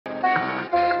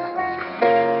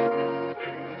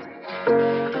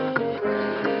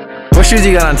shoes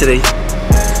you got on today?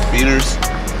 Beaters.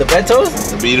 The bed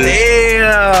toes? The beaters.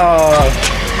 Damn.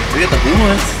 We got the blue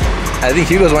ones. I think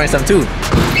Hugo's wearing some too.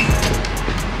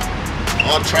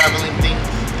 All traveling things.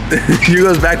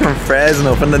 Hugo's back from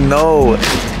Fresno, from the know.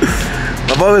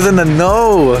 My boy was in the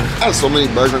know. I have so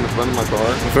many bugs on the front of my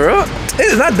car. For real?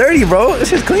 It's not dirty, bro. It's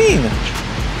just clean.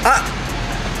 Ah.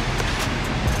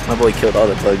 My boy killed all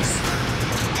the bugs.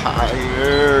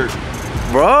 Tired.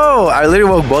 Bro, I literally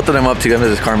woke both of them up to come to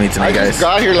this car meet tonight, guys. I just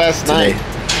got here last night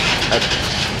at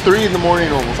 3 in the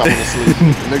morning almost. I went to sleep.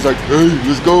 And they're like, hey,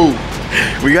 let's go.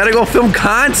 We gotta go film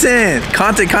content.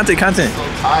 Content. I'm so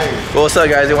tired. Well, what's up,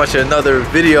 guys? We're watching another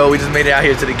video. We just made it out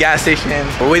here to the gas station.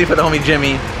 We're waiting for the homie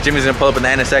Jimmy. Jimmy's gonna pull up in the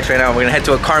NSX right now. We're gonna head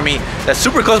to a car meet that's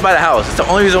super close by the house. It's the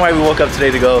only reason why we woke up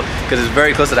today to go, because it's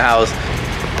very close to the house.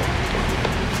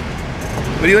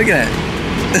 What are you looking at?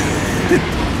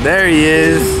 There he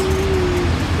is.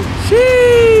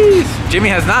 Sheesh. Jimmy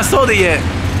has not sold it yet.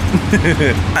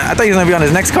 I thought he was gonna be on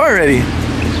his next car already.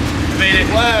 Made it.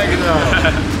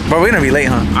 Bro, we're gonna be late,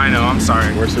 huh? I know, I'm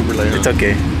sorry. We're super late. It's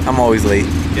okay. I'm always late.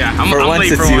 Yeah, I'm For once,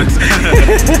 late for it's once.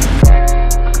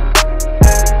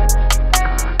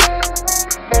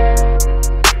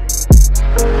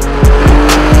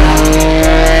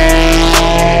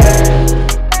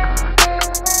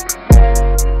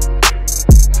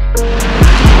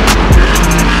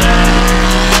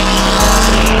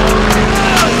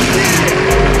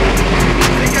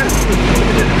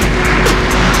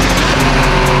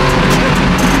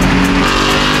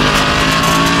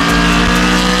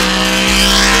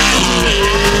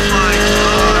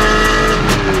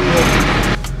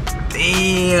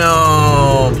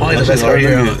 Best car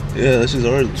here. Yeah, that's just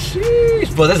hard. Sheesh,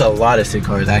 bro, there's a lot of sick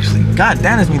cars actually. God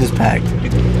damn, this meet is packed.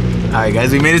 All right,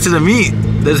 guys, we made it to the meet.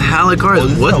 There's hella cars.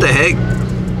 What the heck?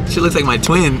 Shit looks like my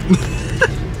twin.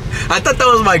 I thought that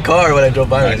was my car when I drove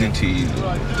by. That's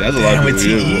a lot of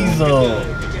Diesel.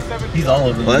 He's all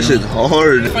over. That shit's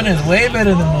hard. This one is way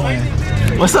better than mine.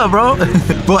 What's up, bro?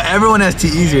 Bro, everyone has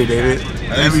TEs here, David.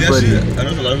 Everybody. I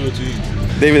know a lot of people TEs.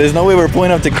 David, there's no way we're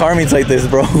pulling up to car meets like this,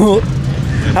 bro.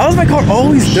 How is my car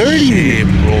always dirty?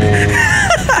 Bro.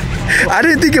 I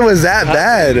didn't think it was that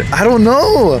bad. I don't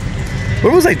know.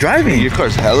 Where was I driving? Your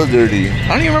car's hella dirty. I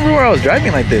don't even remember where I was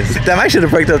driving like this. Damn, I should have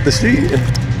parked up the street.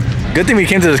 Good thing we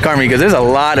came to this car meet because there's a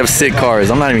lot of sick cars.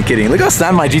 I'm not even kidding. Look how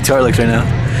sad my GTR looks right now.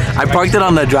 I parked it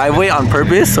on the driveway on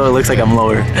purpose so it looks like I'm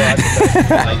lower.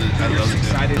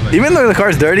 Even though the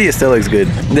car's dirty, it still looks good.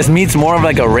 This meet's more of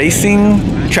like a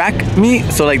racing track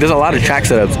meet. So like there's a lot of track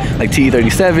setups like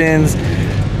TE37s,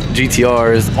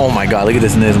 GTRs. Oh my god, look at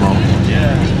this Nismo.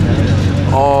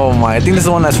 Oh my, I think this is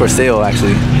the one that's for sale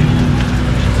actually.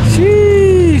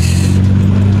 Sheesh.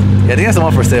 Yeah, I think that's the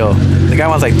one for sale. The guy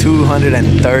wants like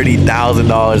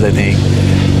 $230,000, I think.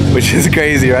 Which is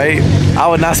crazy, right? I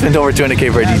would not spend over 200K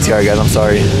for a GTR, guys, I'm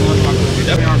sorry.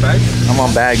 I'm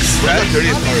on bags.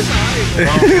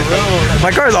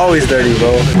 My car is always dirty,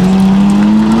 bro.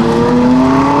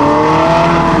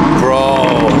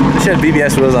 Bro, this shit had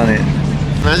BBS wheels on it.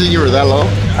 Imagine you were that low.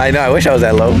 I know, I wish I was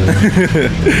that low.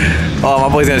 Oh, my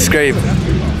boy's gonna scrape.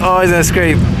 Oh, he's gonna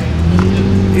scrape.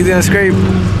 He's gonna scrape.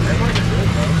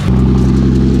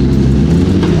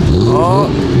 Oh,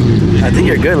 I think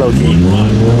you're good, low-key.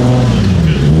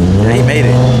 Yeah, he made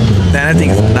it. Damn, that thing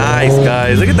is nice,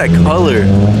 guys. Look at that color.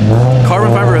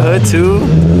 Carbon fiber hood, too.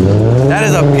 That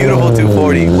is a beautiful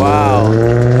 240. Wow.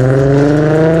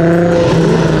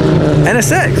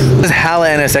 NSX. There's hella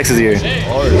NSXs here.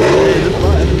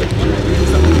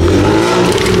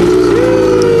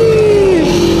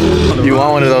 You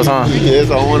want one of those, huh? Yes,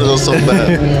 I want one of those so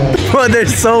bad. Bro,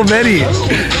 there's so many.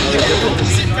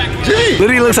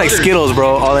 Literally looks like Skittles,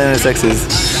 bro. All the NSXs.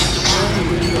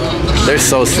 They're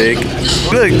so sick.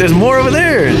 Look, there's more over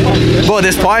there. Bro,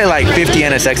 there's probably like 50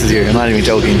 NSXs here. I'm not even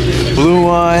joking. Blue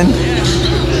one.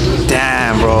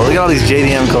 Damn, bro. Look at all these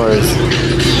JDM cars.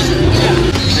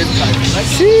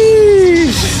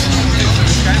 Sheesh.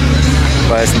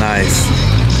 But it's nice.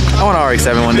 I want an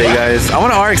RX-7 one day, guys. I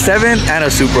want an RX-7 and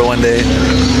a Supra one day.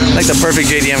 Like the perfect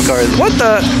JDM cars. What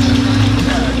the?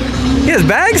 He has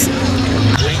bags?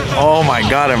 Oh my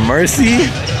god, a Mercy?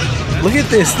 Look at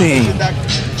this thing.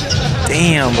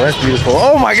 Damn, bro, that's beautiful.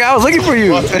 Oh my god, I was looking for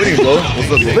you. Look at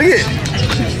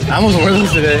I almost wore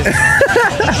those today.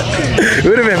 it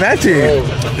would have been matching.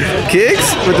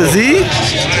 Kicks with the Z.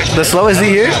 The slowest Z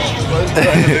here.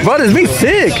 Bro, this meat's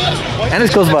sick. And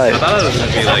it's close by. I thought it was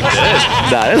gonna be like this.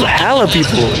 Nah, there's hella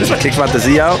people. This one kicks about the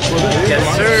Z out. Yes,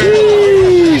 sir.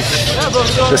 Sheesh.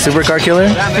 The supercar killer.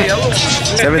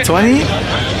 720.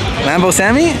 Lambo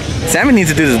Sammy. Sammy needs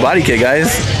to do this body kit,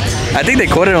 guys. I think they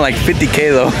quoted him like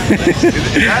 50K though.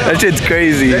 That shit's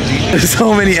crazy. There's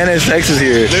so many NSXs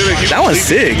here. That one's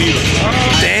sick.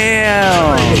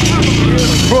 Damn.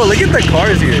 Bro, look at the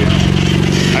cars here.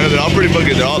 I know they're all pretty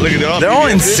fucking. They're all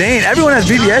insane. Everyone has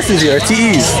BBSs here, or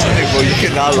TEs. Bro, you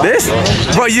cannot lie, This?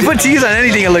 Bro, you put TEs on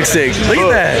anything, it looks sick. Look at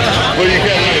that. Bro, you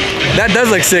can't. That does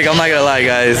look sick, I'm not gonna lie,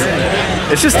 guys.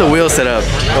 It's just the wheel setup.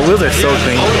 The wheels are so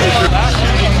clean.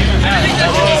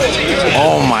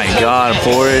 Oh my god,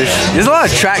 Porsche. There's a lot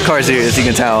of track cars here, as you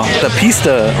can tell. The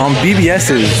Pista on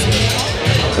BBSs.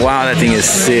 Wow, that thing is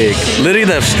sick. Literally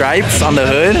the stripes on the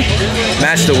hood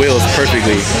match the wheels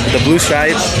perfectly. The blue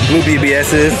stripes, blue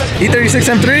BBSs. E36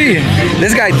 M3.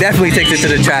 This guy definitely takes it to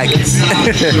the track.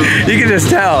 You can just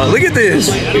tell. Look at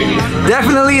this.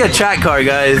 Definitely a track car,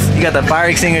 guys. You got the fire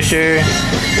extinguisher.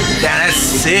 Damn, that's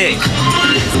sick.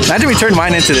 Imagine we turned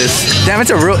mine into this. Damn,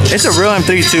 it's a real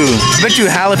M3 too. I bet you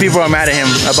hella people are mad at him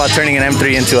about turning an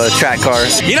M3 into a track car.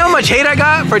 You know how much hate I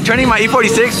got for turning my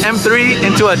E46 M3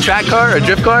 into a track car or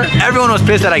drift car? Everyone was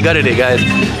pissed that I gutted it, guys.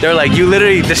 They were like, you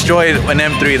literally destroyed an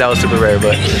M3 that was super rare,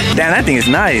 but damn, that thing is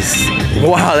nice.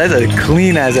 Wow, that's a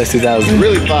clean ass S2000.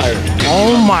 Really fire.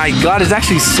 Oh my god, it's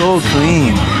actually so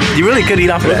clean. You really could eat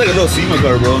off of that. It's like a little SEMA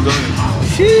car, bro.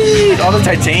 Sheesh, all the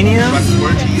titanium.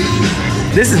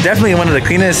 This is definitely one of the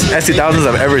cleanest S2000s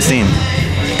I've ever seen.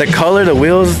 The color, the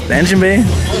wheels, the engine bay.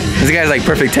 This guy's like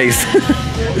perfect taste.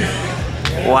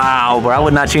 Wow, bro, I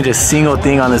would not change a single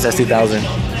thing on this S2000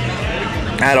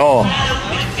 at all.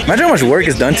 Imagine how much work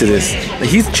is done to this. Like,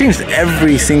 he's changed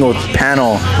every single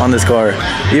panel on this car,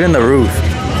 even the roof.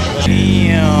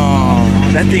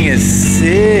 Damn, that thing is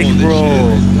sick,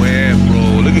 bro.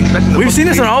 We've seen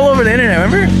this one all over the internet,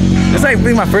 remember? It's like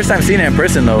being my first time seeing it in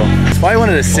person though. It's probably one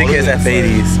of the sickest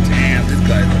F80s. Damn, this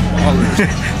guy's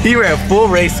baller. He ran a full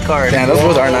race car. Damn, those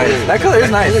wheels are nice. That color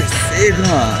is nice. Sick,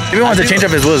 huh? Maybe wants to change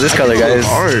up his wheels this color, guys.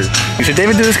 Should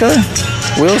David do this color?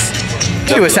 Wheels?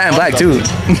 Should do a satin black too.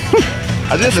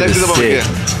 I did select it up again.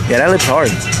 Yeah, that lip's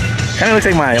hard. Kind of looks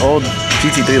like my old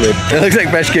GT3 lip. It looks like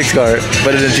Fresh Kicks car,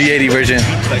 but it's a G80 version.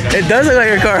 It does look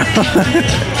like a car.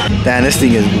 Damn, this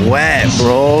thing is wet,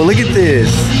 bro. Look at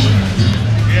this.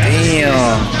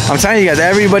 Damn. I'm telling you guys,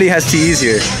 everybody has TEs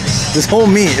here. This whole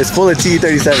meet is full of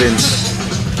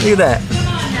TE37s. Look at that.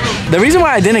 The reason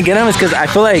why I didn't get them is because I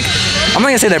feel like, I'm not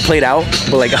gonna say they're played out,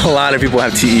 but like a lot of people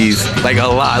have TEs. Like a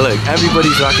lot. Look,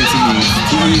 everybody's rocking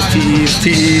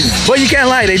TEs. But you can't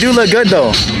lie, they do look good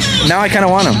though. Now I kind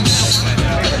of want them.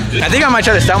 I think I might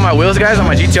try to style my wheels, guys, on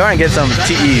my GTR and get some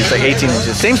TEs, like 18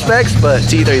 inches. Same specs, but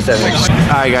TE37.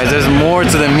 All right, guys, there's more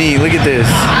to the meat. Look at this.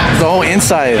 The whole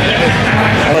inside.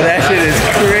 Oh, that shit is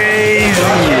crazy.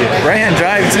 Right-hand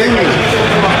drive, too.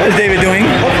 What's David doing?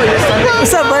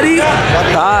 What's up, buddy?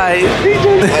 Hi.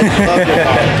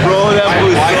 Bro, that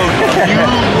was so cute,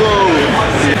 bro.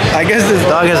 I guess this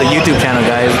dog has a YouTube channel,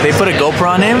 guys. They put a GoPro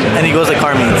on him, and he goes to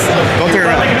car meets. Go turn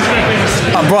around.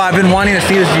 Bro, I've been wanting to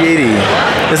see this G80.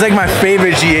 It's like my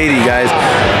favorite G80, guys.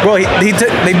 Bro,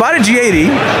 they bought a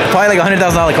G80, probably like a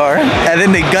 $100,000 car, and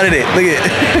then they gutted it. Look at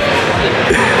it.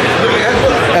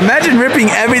 Imagine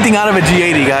ripping everything out of a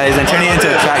G80, guys, and turning it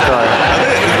into a track car.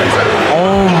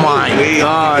 Oh my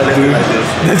god, dude.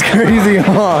 That's crazy,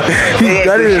 huh? He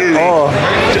gutted it all.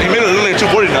 He made it look like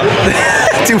 240 now.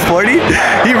 240?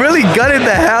 He really gutted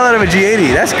the hell out of a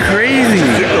G80. That's crazy.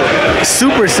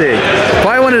 Super sick.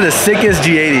 Probably one of the sickest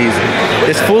G80s.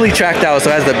 It's fully tracked out, so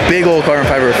it has the big old carbon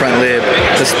fiber front lip,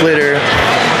 the splitter,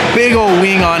 big old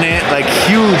wing on it, like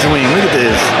huge wing. Look at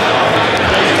this.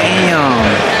 Damn.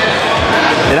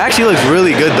 It actually looks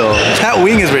really good though. That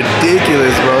wing is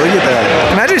ridiculous, bro. Look at that.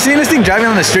 Imagine seeing this thing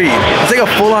driving on the street. It's like a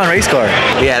full-on race car.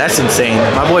 Yeah, that's insane.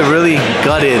 My boy really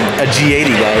gutted a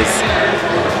G80, guys.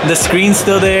 The screen's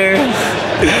still there.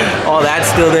 All that's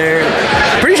still there.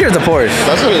 Pretty sure it's a Porsche.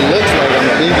 That's what it looks like, I'm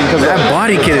thinking. Because That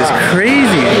body kit is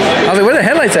crazy. I was like, where are the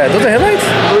headlights at? Those are headlights?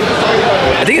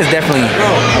 I think it's definitely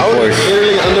I would Porsche.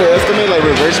 literally underestimate like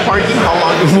reverse parking. How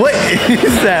long is What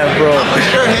is that, bro?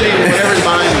 You're hitting whatever's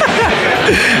behind you.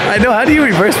 I know, how do you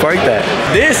reverse park that?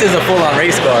 This is a full-on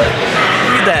race car.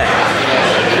 Look at that.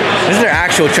 This is their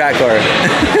actual track car.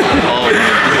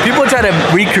 People try to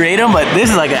recreate them, but this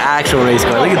is like an actual race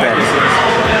car. Look at that.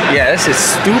 Yeah, that's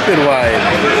just stupid wide.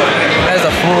 It has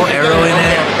a full aero in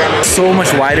it. So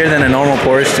much wider than a normal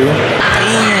Porsche too.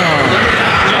 Damn.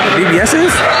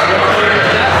 BBSs?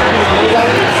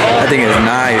 That thing is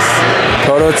nice.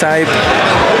 Prototype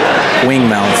wing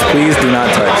mounts. Please do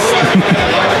not touch.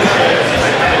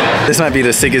 This might be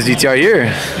the sickest GTR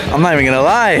here. I'm not even gonna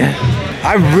lie.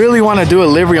 I really want to do a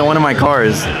livery on one of my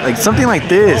cars. Like something like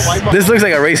this. This looks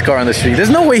like a race car on the street. There's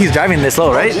no way he's driving this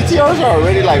low, right? GTRs are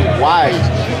already like wide.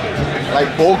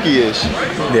 like bulky-ish.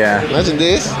 Yeah. Imagine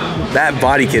this. That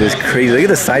body kit is crazy. Look at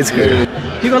the side skirt.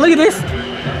 You go look at this.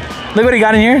 Look what he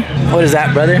got in here. What is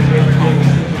that, brother?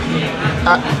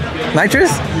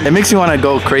 Nitrous? It makes me want to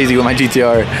go crazy with my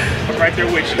GTR. I'm right there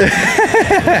with you.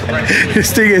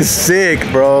 This thing is sick,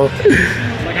 bro.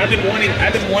 Like I've been wanting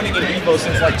a Evo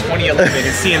since like 2011,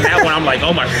 and seeing that one, I'm like,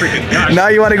 oh my freaking gosh. Now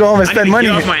you want to go home and spend money.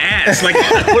 Get off my ass. Like,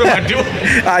 what am I doing?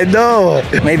 I know.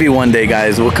 Maybe one day,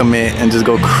 guys, we'll commit and just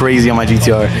go crazy on my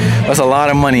GTR. That's a lot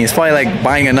of money. It's probably like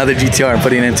buying another GTR and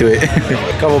putting it into it.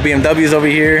 Couple BMWs over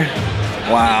here.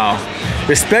 Wow.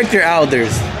 Respect your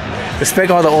elders.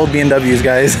 Respect all the old BMWs,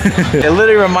 guys. It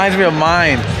literally reminds me of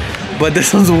mine, but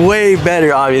this one's way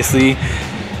better, obviously.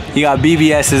 You got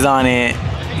BBSs on it.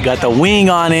 You got the wing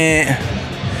on it.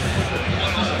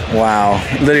 Wow.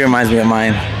 It literally reminds me of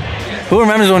mine. Who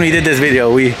remembers when we did this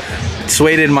video? We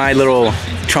sueded my little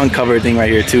trunk cover thing right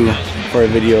here too for a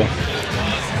video.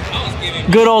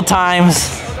 Good old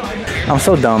times. I'm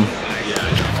so dumb.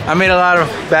 I made a lot of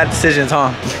bad decisions,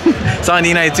 huh? It's on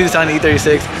the E92, it's on the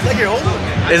E36. It's like your old one.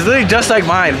 It's literally just like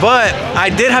mine, but I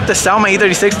did have to sell my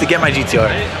E36 to get my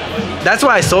GTR. That's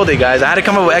why I sold it, guys. I had to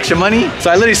come up with extra money. So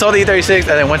I literally sold the E36 and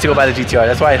then went to go buy the GTR.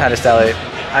 That's why I had to sell it.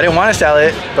 I didn't want to sell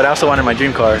it, but I also wanted my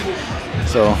dream car.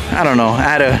 So, I don't know. I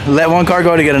had to let one car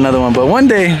go to get another one, but one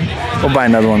day we'll buy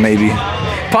another one maybe.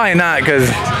 Probably not, because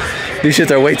these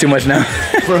shits are way too much now.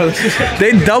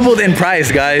 They doubled in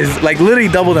price, guys. Like literally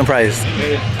doubled in price.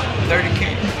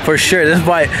 30K. For sure. This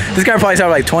guy probably sold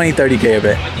like 20, 30K a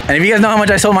bit. And if you guys know how much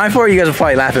I sold mine for, you guys will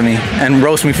probably laugh at me and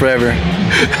roast me forever.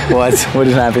 What? What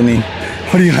is happening?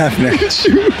 What are you laughing at?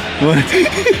 What?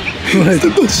 What?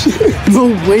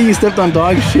 No way you stepped on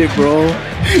dog shit, bro.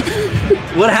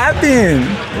 What happened?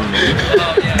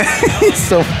 He's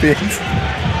so pissed.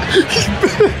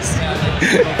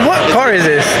 What car is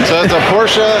this? So it's a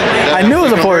Porsche. I knew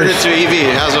it was a Porsche. Converted to EV.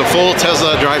 It has a full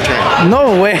Tesla drivetrain.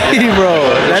 No way, bro.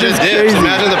 That is crazy.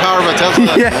 Imagine the power of a Tesla.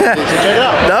 Yeah. Check it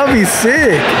out. That would be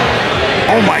sick.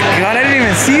 Oh my god, I didn't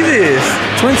even see this.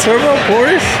 Twin turbo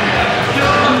Porsche?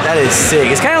 That is sick.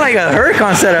 It's kind of like a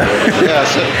Huracan setup. Yeah,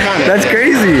 so kind of. That's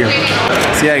crazy.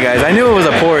 So yeah, guys, I knew it was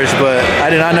a Porsche, but I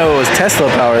did not know it was Tesla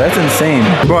power. That's insane.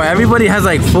 Bro, everybody has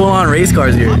like full-on race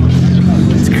cars here.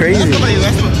 It's crazy.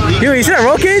 Yo, you see that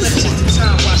roll cage?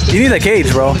 You need a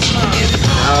cage, bro.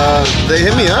 They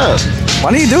hit me up.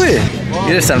 Why don't you do it?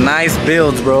 These are some nice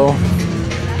builds, bro.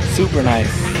 Super nice.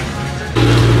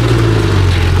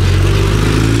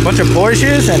 Bunch of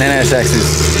Porsches and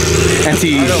NSXs.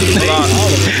 NTs.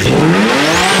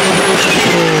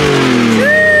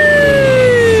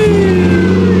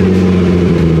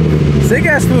 Sick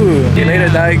ass food. Okay, later,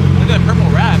 Dyke. Look at that purple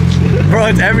wrap. Bro,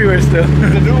 it's everywhere still.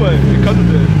 The new one. It comes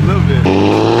with it a little bit.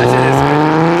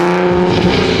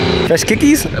 Fresh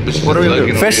kickies? What are we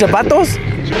doing? Fresh zapatos?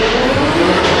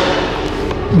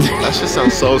 That shit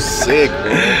sounds so sick,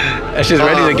 man. That shit's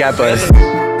ready to gap us.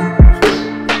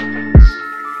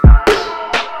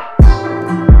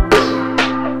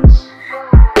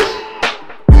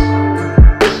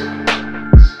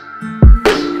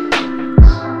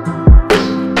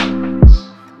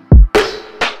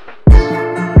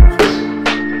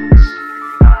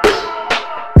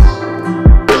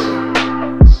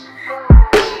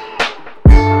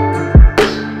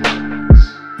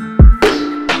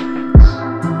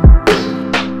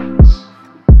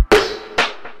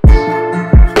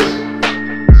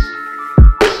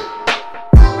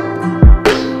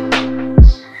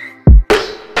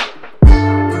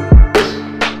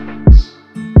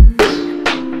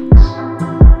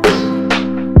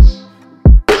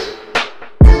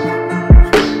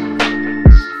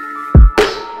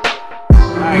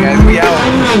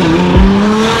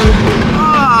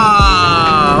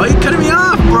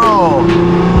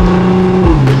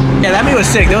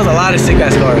 Sick. There was a lot of sick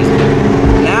ass cars.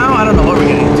 Now I don't know what we're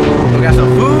getting into. We got some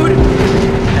food,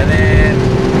 and then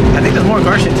I think there's more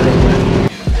car shit today.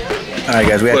 All right,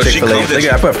 guys, we had Chick-fil-A. Look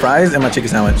at, I put fries in my chicken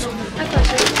sandwich.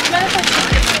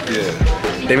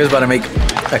 Yeah. David's about to make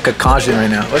a concoction right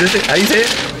now. What is it? How do you say it?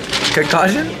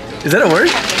 Concoction? Is that a word?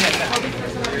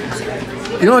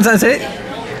 You know what I'm trying to say?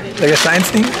 Like a science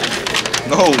thing?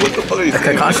 No, what the fuck are you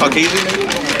saying? Caucasian?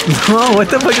 No, what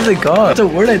the fuck is it called? It's a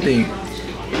word, I think.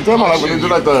 You're talking about like when they do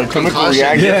like the chemical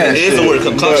reaction. Yeah, It is the word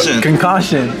concussion.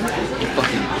 Concussion.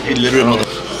 He literally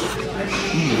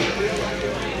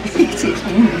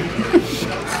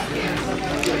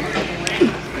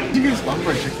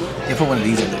You put one of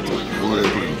these in there.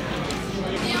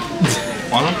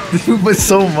 Why? You put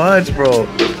so much, bro.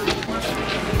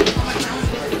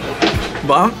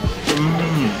 Bomb?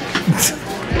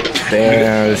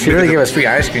 Damn, she really gave us free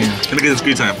ice cream. Let me get this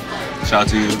screen time. Shout out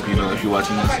to you, you know, if you're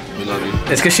watching this, we love you.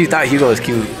 It's because she thought Hugo was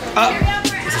cute.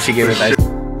 So she gave us ice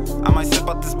cream. I might sip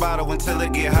out this bottle until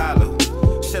it get hollow.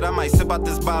 Shit, I might sip out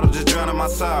this bottle, just drowning my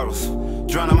sorrows.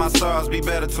 Drowning my sorrows, be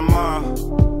better tomorrow.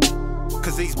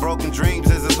 Cause these broken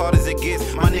dreams is as hard as it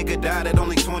gets. My nigga died at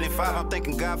only 25. I'm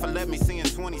thanking God for letting me see in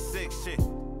 26. Shit.